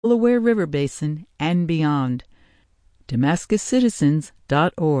Delaware River Basin and beyond.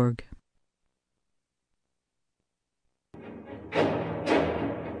 DamascusCitizens.org.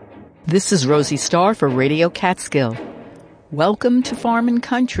 This is Rosie Starr for Radio Catskill. Welcome to Farm &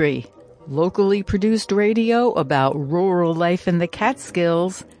 Country, locally produced radio about rural life in the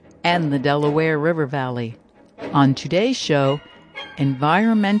Catskills and the Delaware River Valley. On today's show,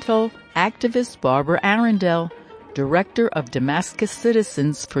 environmental activist Barbara Arundel, Director of Damascus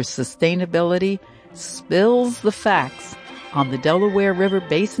Citizens for Sustainability, spills the facts on the Delaware River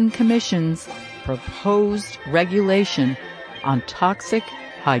Basin Commission's proposed regulation on toxic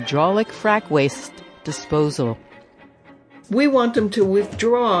hydraulic frac waste disposal. We want them to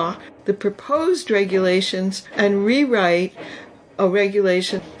withdraw the proposed regulations and rewrite a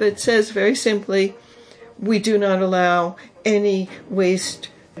regulation that says very simply, we do not allow any waste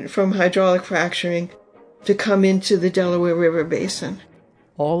from hydraulic fracturing to come into the Delaware River Basin.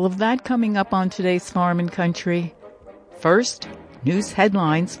 All of that coming up on today's Farm & Country. First, news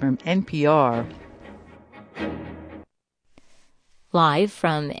headlines from NPR. Live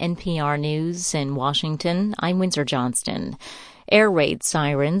from NPR News in Washington, I'm Windsor Johnston. Air raid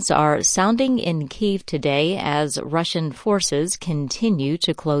sirens are sounding in Kyiv today as Russian forces continue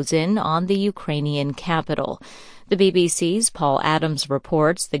to close in on the Ukrainian capital. The BBC's Paul Adams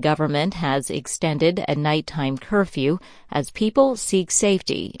reports the government has extended a nighttime curfew as people seek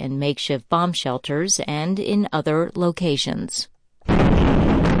safety in makeshift bomb shelters and in other locations.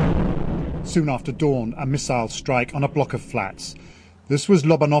 Soon after dawn, a missile strike on a block of flats. This was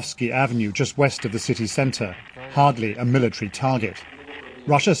Lobanovsky Avenue, just west of the city centre, hardly a military target.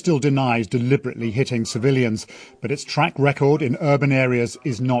 Russia still denies deliberately hitting civilians, but its track record in urban areas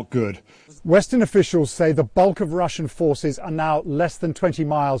is not good. Western officials say the bulk of Russian forces are now less than 20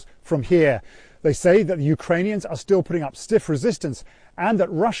 miles from here. They say that the Ukrainians are still putting up stiff resistance and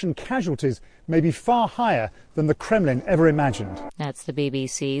that Russian casualties may be far higher than the Kremlin ever imagined. That's the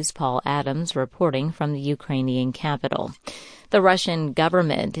BBC's Paul Adams reporting from the Ukrainian capital. The Russian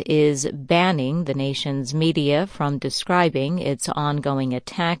government is banning the nation's media from describing its ongoing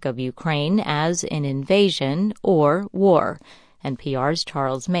attack of Ukraine as an invasion or war. NPR's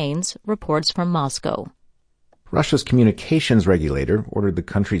Charles Maines reports from Moscow. Russia's communications regulator ordered the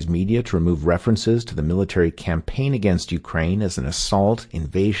country's media to remove references to the military campaign against Ukraine as an assault,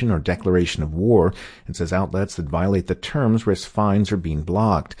 invasion, or declaration of war, and says outlets that violate the terms risk fines or being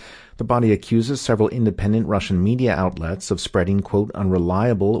blocked. The body accuses several independent Russian media outlets of spreading, quote,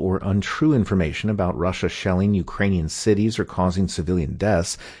 unreliable or untrue information about Russia shelling Ukrainian cities or causing civilian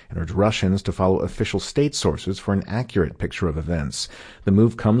deaths, and urged Russians to follow official state sources for an accurate picture of events. The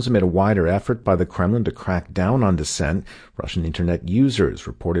move comes amid a wider effort by the Kremlin to crack down on dissent. Russian internet users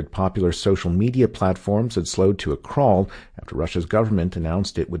reported popular social media platforms had slowed to a crawl after Russia's government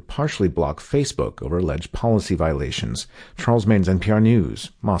announced it would partially block Facebook over alleged policy violations. Charles Maines, NPR News,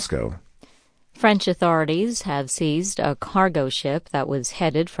 Moscow. French authorities have seized a cargo ship that was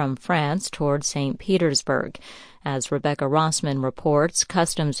headed from France toward St. Petersburg. As Rebecca Rossman reports,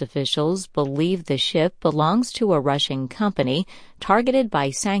 customs officials believe the ship belongs to a Russian company targeted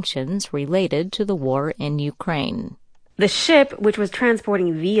by sanctions related to the war in Ukraine. The ship, which was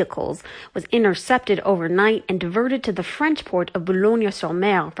transporting vehicles, was intercepted overnight and diverted to the French port of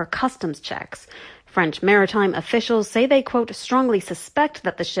Boulogne-sur-Mer for customs checks. French maritime officials say they, quote, strongly suspect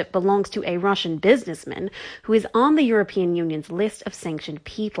that the ship belongs to a Russian businessman who is on the European Union's list of sanctioned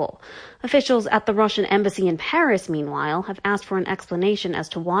people. Officials at the Russian embassy in Paris, meanwhile, have asked for an explanation as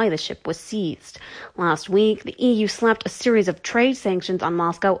to why the ship was seized. Last week, the EU slapped a series of trade sanctions on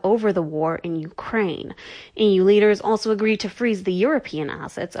Moscow over the war in Ukraine. EU leaders also agreed to freeze the European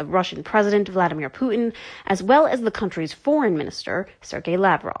assets of Russian President Vladimir Putin, as well as the country's foreign minister, Sergei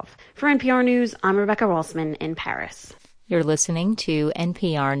Lavrov. For NPR News, I'm Rebecca Rossman in Paris. You're listening to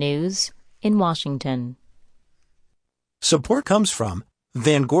NPR News in Washington. Support comes from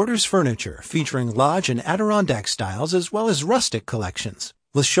Van Gorder's Furniture, featuring lodge and Adirondack styles as well as rustic collections.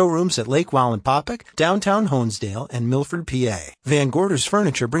 With showrooms at Lake Wallenpaupack, downtown Honesdale, and Milford, PA. Van Gorder's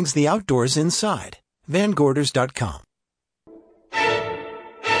Furniture brings the outdoors inside. VanGorders.com.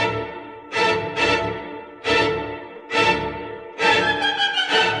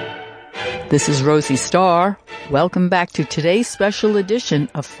 This is Rosie Starr. Welcome back to today's special edition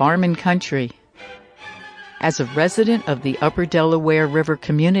of Farm & Country. As a resident of the Upper Delaware River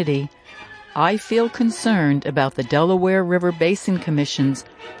community, I feel concerned about the Delaware River Basin Commission's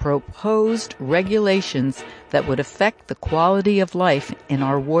proposed regulations that would affect the quality of life in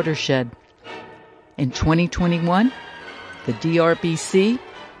our watershed. In 2021, the DRBC,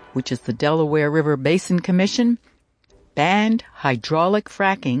 which is the Delaware River Basin Commission, banned hydraulic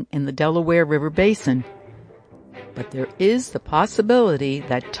fracking in the Delaware River Basin. But there is the possibility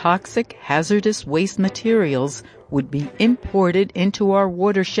that toxic, hazardous waste materials would be imported into our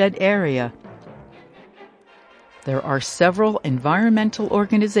watershed area. There are several environmental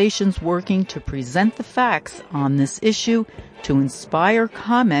organizations working to present the facts on this issue to inspire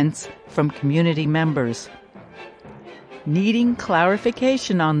comments from community members. Needing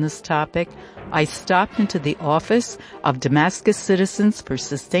clarification on this topic, I stopped into the office of Damascus Citizens for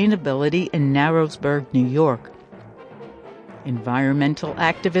Sustainability in Narrowsburg, New York. Environmental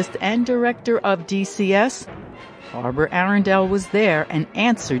activist and director of DCS, Barbara Arundel, was there and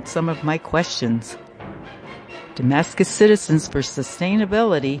answered some of my questions. Damascus Citizens for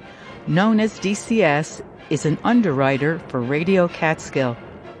Sustainability, known as DCS, is an underwriter for Radio Catskill.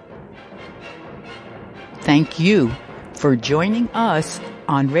 Thank you for joining us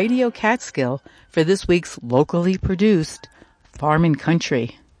on Radio Catskill for this week's locally produced Farm &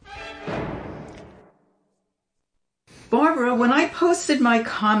 Country. Barbara, when I posted my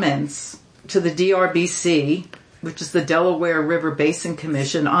comments to the DRBC, which is the Delaware River Basin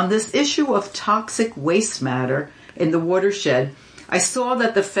Commission, on this issue of toxic waste matter in the watershed, I saw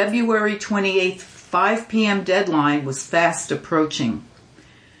that the February 28th 5 p.m. deadline was fast approaching.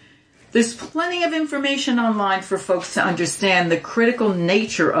 There's plenty of information online for folks to understand the critical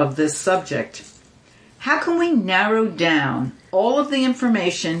nature of this subject. How can we narrow down all of the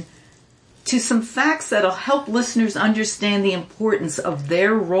information to some facts that'll help listeners understand the importance of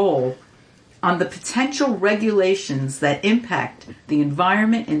their role on the potential regulations that impact the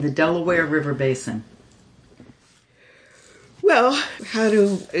environment in the Delaware River Basin? Well, how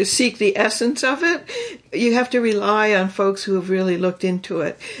to seek the essence of it? You have to rely on folks who have really looked into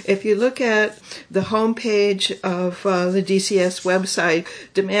it. If you look at the homepage of the DCS website,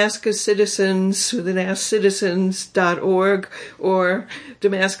 Damascus Citizens, citizens.org, or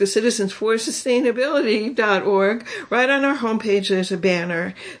Damascus Citizens for Sustainability.org, right on our homepage there's a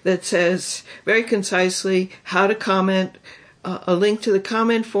banner that says very concisely how to comment, a link to the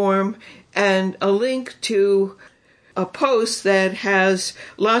comment form, and a link to a post that has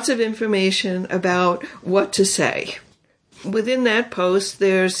lots of information about what to say. Within that post,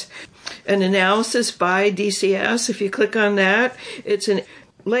 there's an analysis by DCS. If you click on that, it's a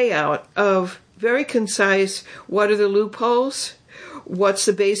layout of very concise, what are the loopholes, what's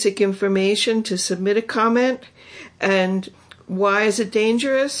the basic information to submit a comment, and why is it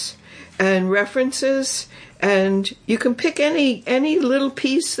dangerous, and references, and you can pick any little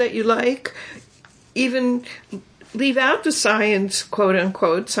piece that you like, even leave out the science,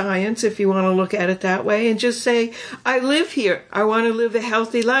 quote-unquote science, if you want to look at it that way, and just say, I live here. I want to live a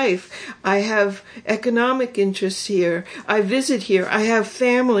healthy life. I have economic interests here. I visit here. I have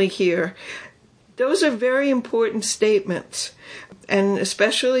family here. Those are very important statements, and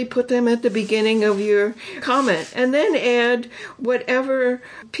especially put them at the beginning of your comment, and then add whatever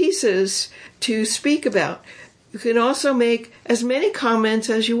pieces to speak about. You can also make as many comments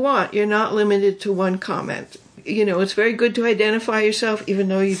as you want. You're not limited to one comment. You know, it's very good to identify yourself, even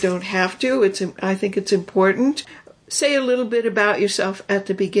though you don't have to. I think it's important. Say a little bit about yourself at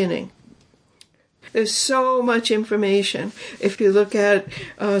the beginning. There's so much information. If you look at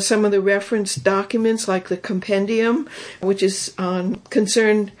some of the reference documents, like the compendium, which is on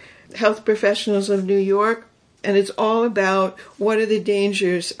Concerned Health Professionals of New York, and it's all about what are the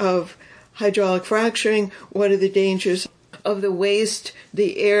dangers of hydraulic fracturing, what are the dangers of the waste,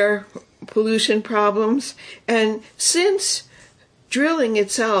 the air pollution problems. And since drilling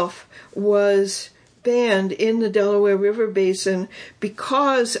itself was banned in the Delaware River Basin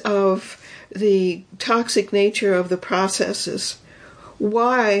because of the toxic nature of the processes,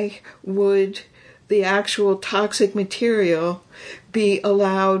 why would the actual toxic material be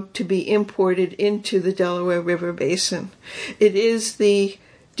allowed to be imported into the Delaware River Basin? It is the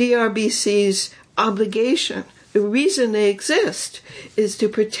DRBC's obligation. The reason they exist is to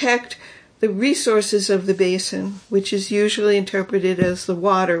protect the resources of the basin, which is usually interpreted as the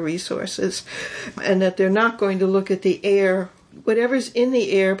water resources, and that they're not going to look at the air. Whatever's in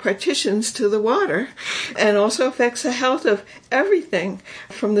the air partitions to the water and also affects the health of everything,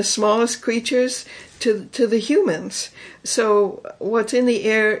 from the smallest creatures to the humans. So what's in the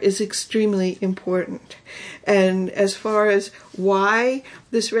air is extremely important. And as far as why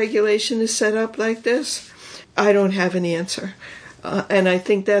this regulation is set up like this, I don't have an answer. And I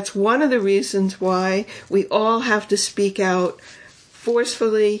think that's one of the reasons why we all have to speak out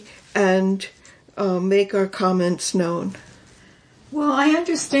forcefully and make our comments known. Well, I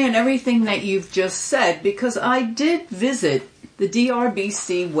understand everything that you've just said because I did visit the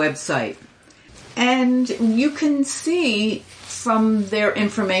DRBC website. And you can see from their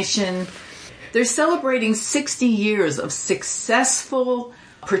information, they're celebrating 60 years of successful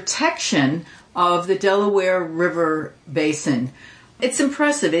protection of the Delaware River Basin. It's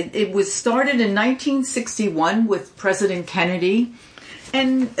impressive. It was started in 1961 with President Kennedy,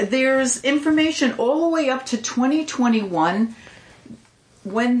 and there's information all the way up to 2021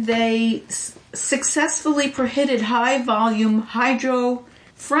 when they successfully prohibited high-volume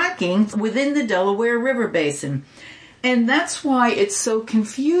hydrofracking within the Delaware River Basin. And that's why it's so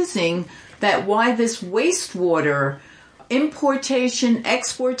confusing that why this wastewater importation,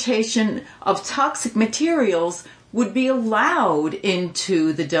 exportation of toxic materials would be allowed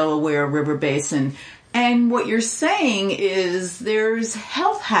into the Delaware River Basin. And what you're saying is there's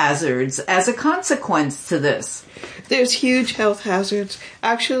health hazards as a consequence to this. There's huge health hazards.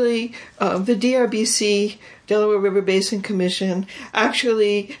 Actually, the DRBC, Delaware River Basin Commission,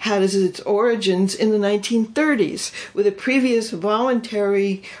 actually had its origins in the 1930s with a previous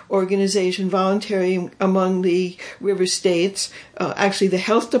voluntary organization, voluntary among the river states, actually the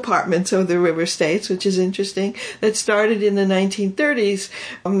health departments of the river states, which is interesting, that started in the 1930s,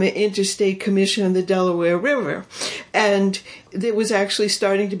 Interstate Commission of the Delaware River. And there was actually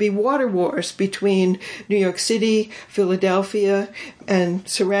starting to be water wars between New York City, Philadelphia, and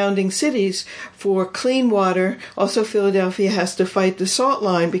surrounding cities for clean water. Also, Philadelphia has to fight the salt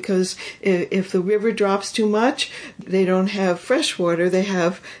line because if the river drops too much, they don't have fresh water, they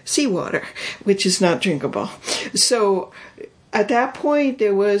have seawater, which is not drinkable. So at that point,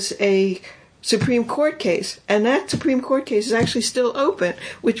 there was a Supreme Court case, and that Supreme Court case is actually still open,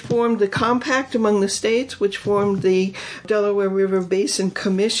 which formed the compact among the states, which formed the Delaware River Basin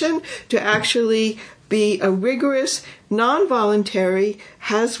Commission to actually be a rigorous, non-voluntary,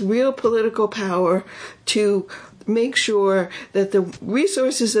 has real political power to make sure that the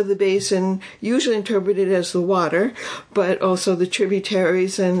resources of the basin, usually interpreted as the water, but also the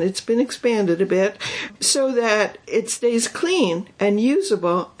tributaries, and it's been expanded a bit, so that it stays clean and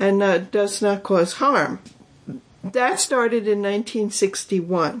usable and does not cause harm. That started in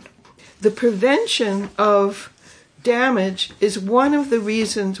 1961. The prevention of damage is one of the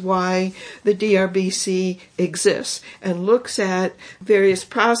reasons why the DRBC exists and looks at various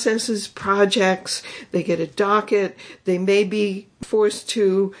processes, projects. They get a docket. They may be forced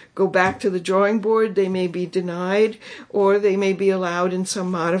to go back to the drawing board. They may be denied, or they may be allowed in some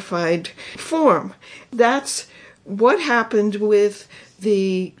modified form. That's what happened with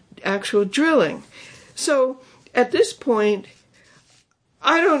the actual drilling. So at this point,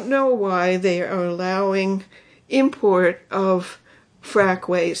 I don't know why they are allowing import of frack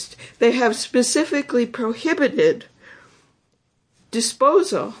waste. They have specifically prohibited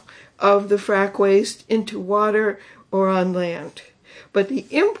disposal of the frack waste into water or on land. But the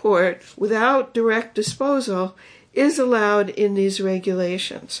import without direct disposal is allowed in these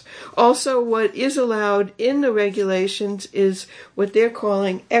regulations. Also, what is allowed in the regulations is what they're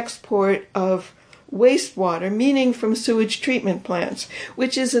calling export of wastewater, meaning from sewage treatment plants,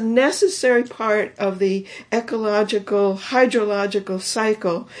 which is a necessary part of the ecological, hydrological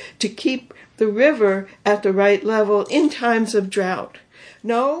cycle to keep the river at the right level in times of drought.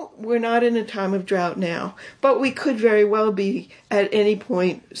 No, we're not in a time of drought now, but we could very well be at any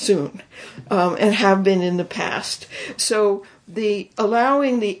point soon, and have been in the past. So the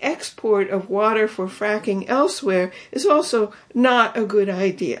allowing the export of water for fracking elsewhere is also not a good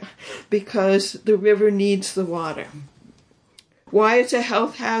idea because the river needs the water. Why it's a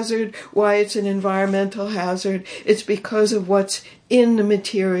health hazard, why it's an environmental hazard, it's because of what's in the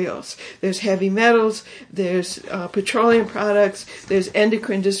materials. There's heavy metals, there's petroleum products, there's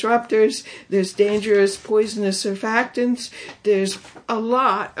endocrine disruptors, there's dangerous poisonous surfactants, there's a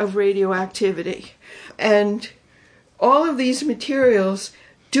lot of radioactivity. And all of these materials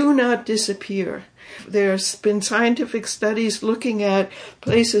do not disappear. There's been scientific studies looking at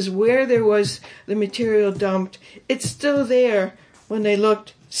places where there was the material dumped. It's still there when they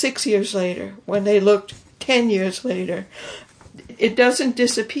looked 6 years later, when they looked 10 years later. It doesn't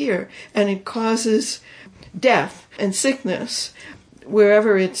disappear, and it causes death and sickness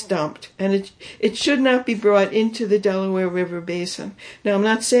wherever it's dumped. And it should not be brought into the Delaware River Basin. Now, I'm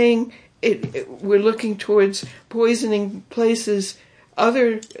not saying we're looking towards poisoning places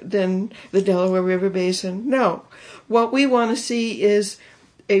other than the Delaware River Basin. No. What we want to see is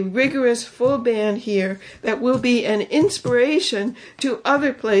a rigorous full ban here that will be an inspiration to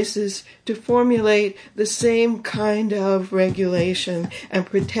other places to formulate the same kind of regulation and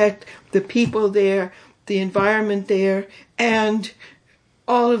protect the people there, the environment there, and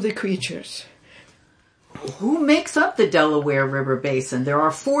all of the creatures. who makes up the Delaware River Basin? There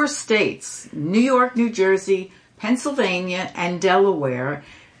are 4 states, New York, New Jersey, Pennsylvania, and Delaware,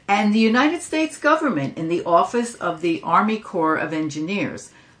 and the United States government in the office of the Army Corps of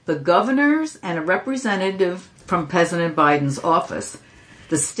Engineers, the governors and a representative from President Biden's office.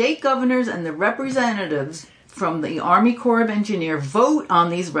 The state governors and the representatives from the Army Corps of Engineers vote on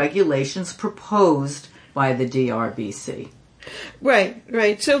these regulations proposed by the DRBC.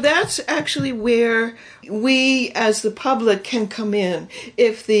 Right. So that's actually where we as the public can come in.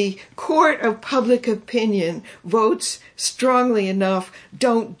 If the court of public opinion votes strongly enough,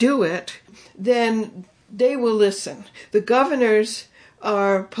 don't do it, then they will listen. The governors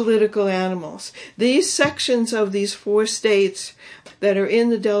are political animals. These sections of these 4 states that are in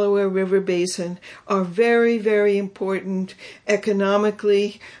the Delaware River Basin are very, very important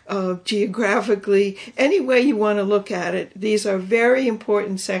economically, geographically, any way you want to look at it. These are very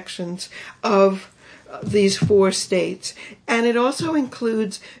important sections of these 4 states. And it also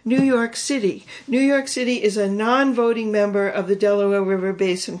includes New York City. New York City is a non-voting member of the Delaware River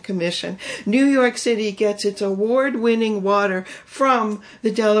Basin Commission. New York City gets its award-winning water from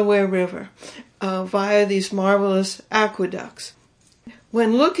the Delaware River via these marvelous aqueducts.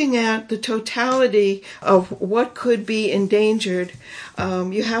 When looking at the totality of what could be endangered,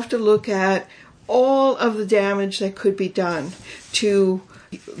 you have to look at all of the damage that could be done to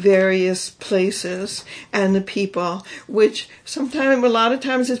various places and the people, which a lot of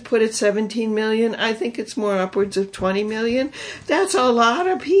times is put at 17 million. I think it's more upwards of 20 million. That's a lot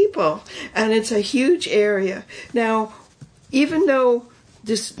of people, and it's a huge area. Now, even though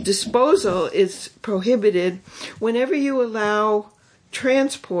this disposal is prohibited, whenever you allow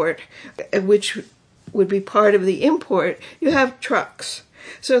transport, which would be part of the import, you have trucks.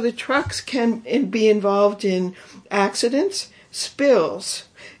 So the trucks can be involved in accidents, spills,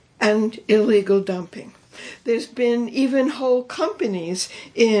 and illegal dumping. There's been even whole companies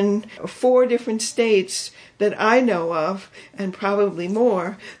in 4 different states that I know of, and probably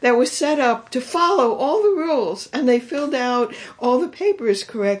more, that were set up to follow all the rules, and they filled out all the papers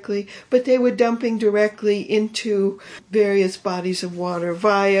correctly, but they were dumping directly into various bodies of water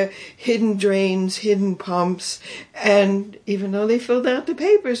via hidden drains, hidden pumps, and even though they filled out the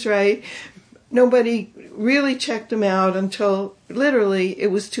papers right, nobody really checked them out until literally it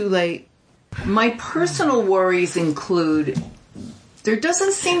was too late. My personal worries include there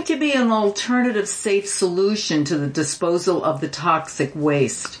doesn't seem to be an alternative safe solution to the disposal of the toxic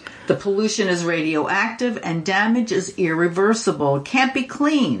waste. The pollution is radioactive and damage is irreversible. It can't be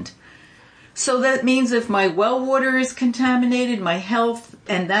cleaned. So that means if my well water is contaminated, my health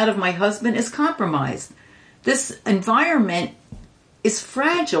and that of my husband is compromised. This environment is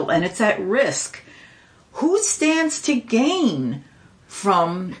fragile and it's at risk. Who stands to gain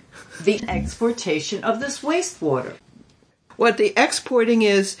from the exportation of this wastewater? What the exporting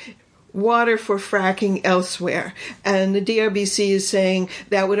is water for fracking elsewhere. And the DRBC is saying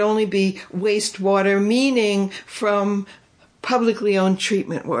that would only be wastewater, meaning from publicly owned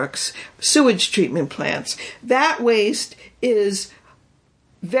treatment works, sewage treatment plants. That waste is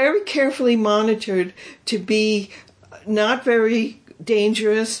very carefully monitored to be not very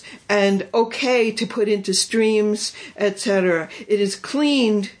dangerous and okay to put into streams, etc. It is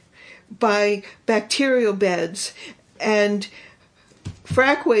cleaned by bacterial beds, and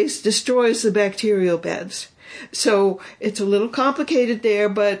frack waste destroys the bacterial beds. So it's a little complicated there,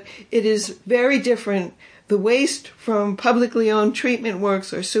 but it is very different. The waste from publicly owned treatment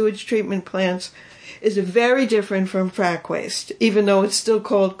works or sewage treatment plants is very different from frack waste, even though it's still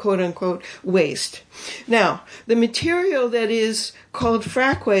called quote-unquote waste. Now, the material that is called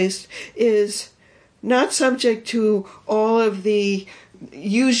frack waste is not subject to all of the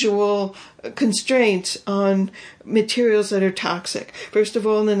usual constraints on materials that are toxic. First of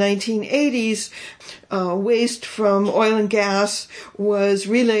all, in the 1980s, waste from oil and gas was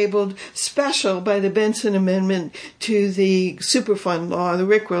relabeled special by the Benson Amendment to the Superfund law, the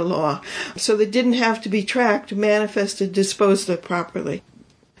RCRA law, so they didn't have to be tracked, manifested, disposed of properly.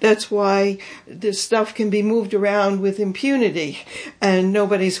 That's why this stuff can be moved around with impunity and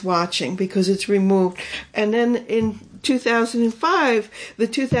nobody's watching because it's removed. And then in 2005, the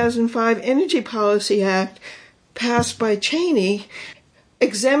 2005 Energy Policy Act, passed by Cheney,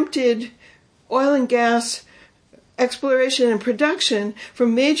 exempted oil and gas exploration and production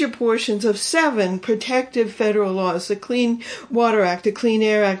from major portions of 7 protective federal laws: the Clean Water Act, the Clean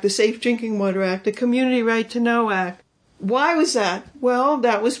Air Act, the Safe Drinking Water Act, the Community Right to Know Act. Why was that? Well,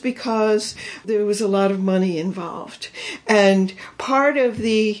 that was because there was a lot of money involved. And part of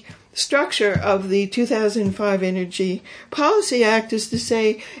the structure of the 2005 Energy Policy Act is to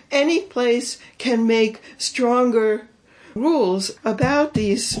say any place can make stronger rules about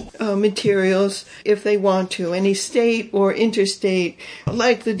these materials if they want to, any state or interstate,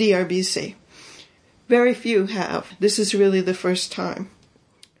 like the DRBC. Very few have. This is really the first time.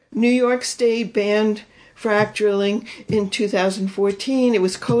 New York State banned frac drilling in 2014. It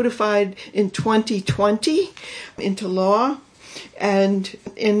was codified in 2020 into law. And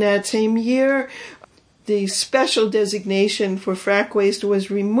in that same year, the special designation for frac waste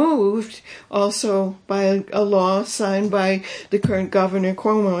was removed also by a law signed by the current Governor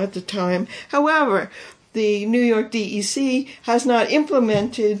Cuomo at the time. However, the New York DEC has not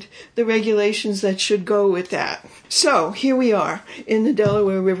implemented the regulations that should go with that. So here we are in the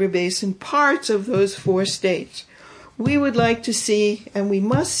Delaware River Basin, parts of those 4 states. We would like to see, and we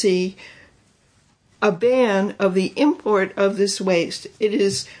must see, a ban of the import of this waste. It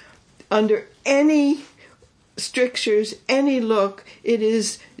is under any strictures, any look, it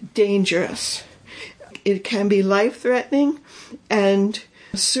is dangerous. It can be life-threatening and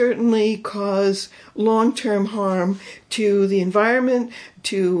certainly cause long-term harm to the environment,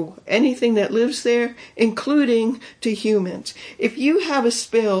 to anything that lives there, including to humans. If you have a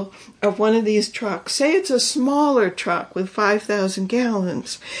spill of one of these trucks, say it's a smaller truck with 5,000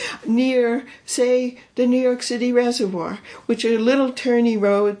 gallons, near, say, the New York City Reservoir, which are little turny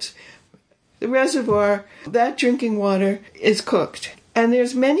roads, the reservoir, that drinking water is cooked. And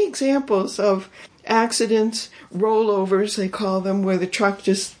there's many examples of accidents, rollovers, they call them, where the truck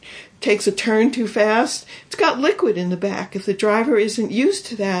just takes a turn too fast. It's got liquid in the back. If the driver isn't used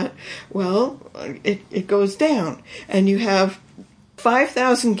to that, well, it goes down. And you have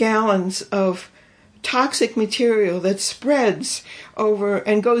 5,000 gallons of toxic material that spreads over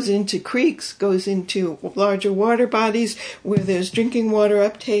and goes into creeks, goes into larger water bodies where there's drinking water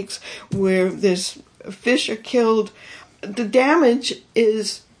uptakes, where there's fish are killed. The damage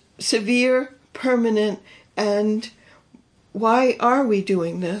is severe, permanent, and why are we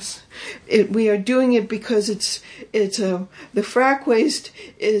doing this? We are doing it because the frac waste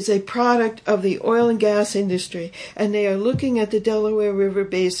is a product of the oil and gas industry, and they are looking at the Delaware River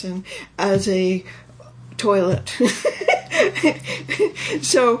Basin as a toilet.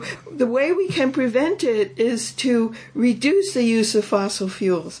 So the way we can prevent it is to reduce the use of fossil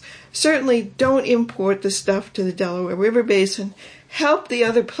fuels. Certainly don't import the stuff to the Delaware River Basin. Help the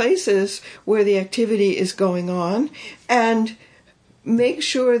other places where the activity is going on, and make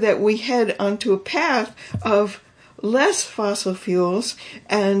sure that we head onto a path of less fossil fuels,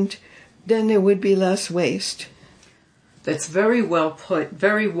 and then there would be less waste. That's very well put,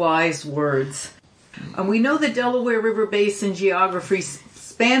 very wise words. And we know the Delaware River Basin geography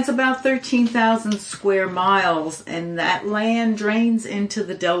spans about 13,000 square miles, and that land drains into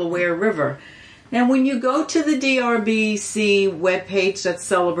the Delaware River. Now, when you go to the DRBC webpage that's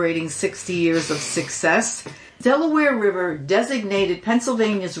celebrating 60 years of success, Delaware River designated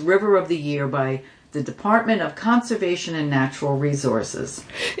Pennsylvania's River of the Year by the Department of Conservation and Natural Resources.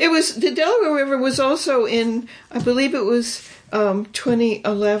 The Delaware River was also in, I believe it was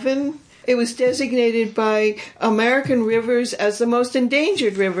 2011. It was designated by American Rivers as the most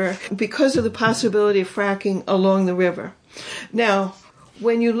endangered river because of the possibility of fracking along the river. Now,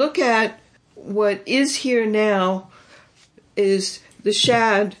 when you look at what is here now is the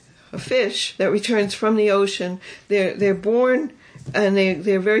shad, a fish that returns from the ocean. They're born and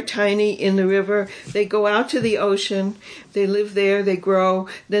they're very tiny in the river. They go out to the ocean, they live there, they grow,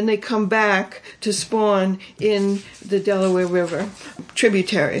 then they come back to spawn in the Delaware River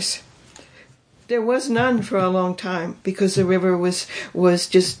tributaries. There was none for a long time because the river was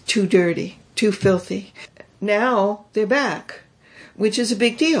just too dirty, too filthy. Now they're back, which is a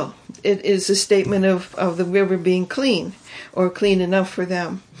big deal. It is a statement of the river being clean, or clean enough for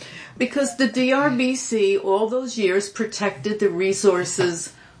them. Because the DRBC all those years protected the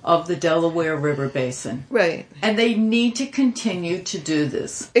resources of the Delaware River Basin. Right. And they need to continue to do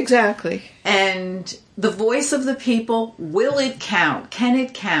this. Exactly. And the voice of the people, will it count? Can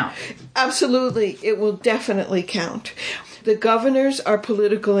it count? Absolutely. It will definitely count. The governors are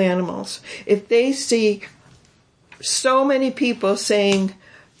political animals. If they see so many people saying,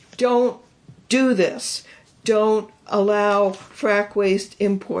 don't do this, don't allow frac waste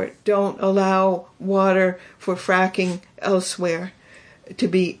import, don't allow water for fracking elsewhere to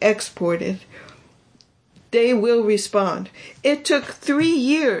be exported, they will respond. It took 3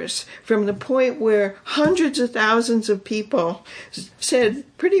 years from the point where hundreds of thousands of people said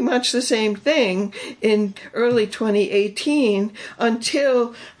pretty much the same thing in early 2018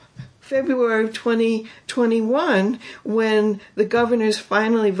 until February of 2021 when the governors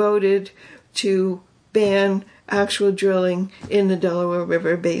finally voted to ban actual drilling in the Delaware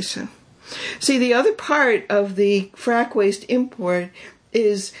River Basin. See, the other part of the frack waste import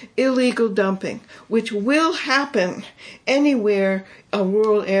is illegal dumping, which will happen anywhere, a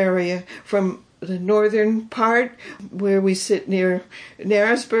rural area, from the northern part where we sit near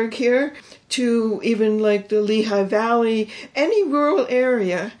Narrowsburg here to even like the Lehigh Valley. Any rural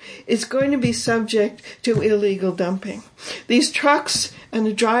area is going to be subject to illegal dumping. These trucks and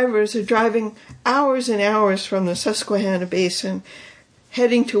the drivers are driving hours and hours from the Susquehanna Basin,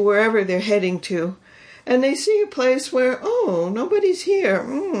 heading to wherever they're heading to, and they see a place where, nobody's here.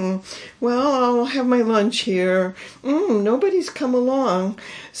 Well, I'll have my lunch here. Nobody's come along.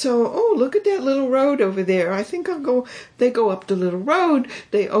 So, look at that little road over there. I think I'll go. They go up the little road,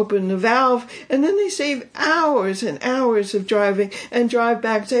 they open the valve, and then they save hours and hours of driving and drive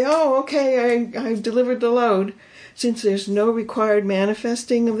back and say, okay, I've delivered the load. Since there's no required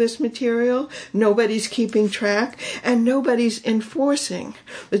manifesting of this material, nobody's keeping track, and nobody's enforcing.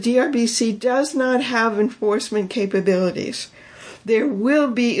 The DRBC does not have enforcement capabilities. There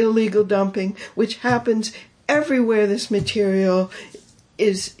will be illegal dumping, which happens everywhere this material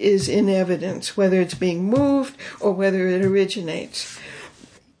is in evidence, whether it's being moved or whether it originates.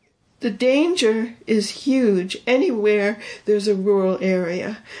 The danger is huge anywhere there's a rural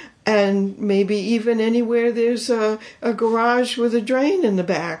area. And maybe even anywhere there's a garage with a drain in the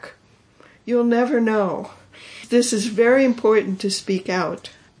back. You'll never know. This is very important to speak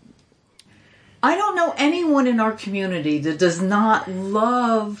out. I don't know anyone in our community that does not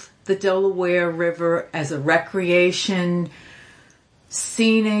love the Delaware River as a recreation,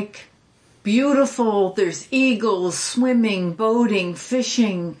 scenic, beautiful. There's eagles swimming, boating,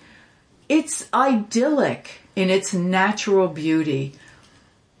 fishing. It's idyllic in its natural beauty.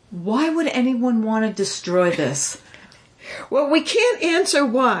 Why would anyone want to destroy this? Well, we can't answer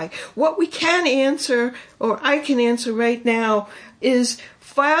why. What we can answer, or I can answer right now, is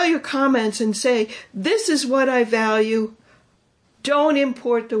file your comments and say, this is what I value. Don't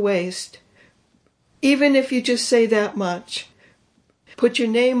import the waste. Even if you just say that much. Put your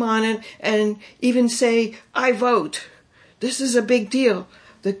name on it and even say, I vote. This is a big deal.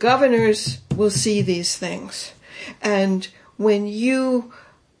 The governors will see these things. And when you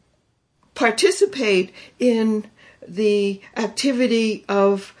participate in the activity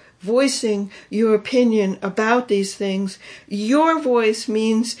of voicing your opinion about these things, your voice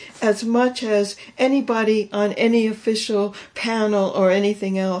means as much as anybody on any official panel or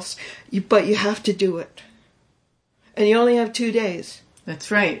anything else, but you have to do it. And you only have 2 days. That's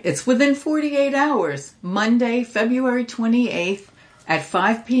right. It's within 48 hours. Monday, February 28th at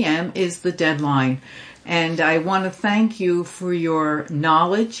 5 p.m. is the deadline. And I want to thank you for your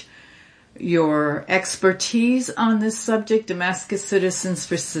knowledge, your expertise on this subject. Damascus Citizens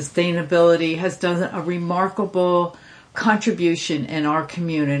for Sustainability has done a remarkable contribution in our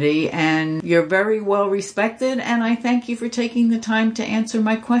community, and you're very well respected, and I thank you for taking the time to answer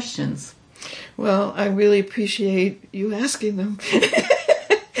my questions. Well, I really appreciate you asking them.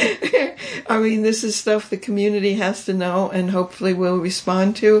 I mean, this is stuff the community has to know and hopefully will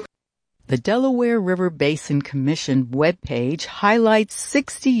respond to. The Delaware River Basin Commission webpage highlights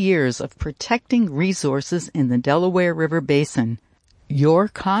 60 years of protecting resources in the Delaware River Basin. Your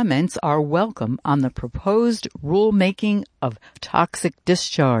comments are welcome on the proposed rulemaking of toxic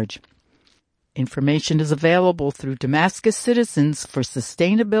discharge. Information is available through Damascus Citizens for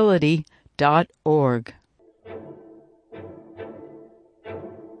Sustainability.org.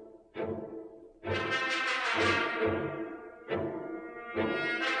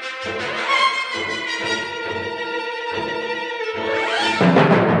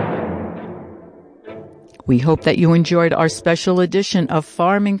 We hope that you enjoyed our special edition of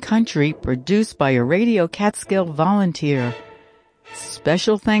Farm and Country produced by a Radio Catskill volunteer.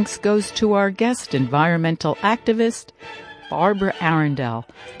 Special thanks goes to our guest environmental activist, Barbara Arundel,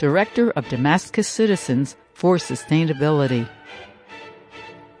 Director of Damascus Citizens for Sustainability.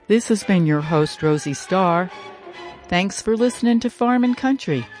 This has been your host, Rosie Starr. Thanks for listening to Farm and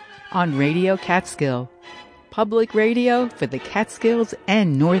Country on Radio Catskill, public radio for the Catskills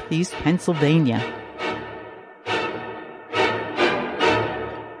and Northeast Pennsylvania.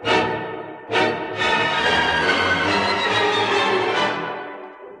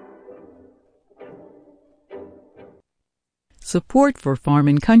 Support for Farm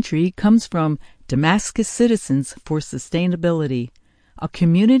and Country comes from Damascus Citizens for Sustainability, a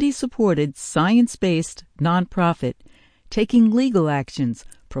community-supported, science-based nonprofit taking legal actions,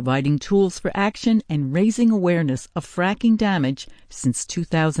 providing tools for action, and raising awareness of fracking damage since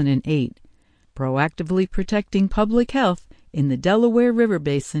 2008, proactively protecting public health in the Delaware River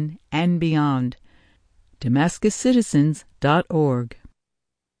Basin and beyond. DamascusCitizens.org.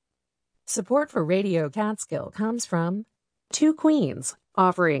 Support for Radio Catskill comes from Two Queens,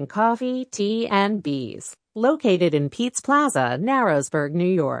 offering coffee, tea, and bees. Located in Pete's Plaza, Narrowsburg, New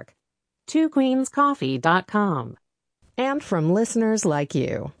York. TwoQueensCoffee.com. And from listeners like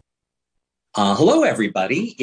you. Hello, everybody.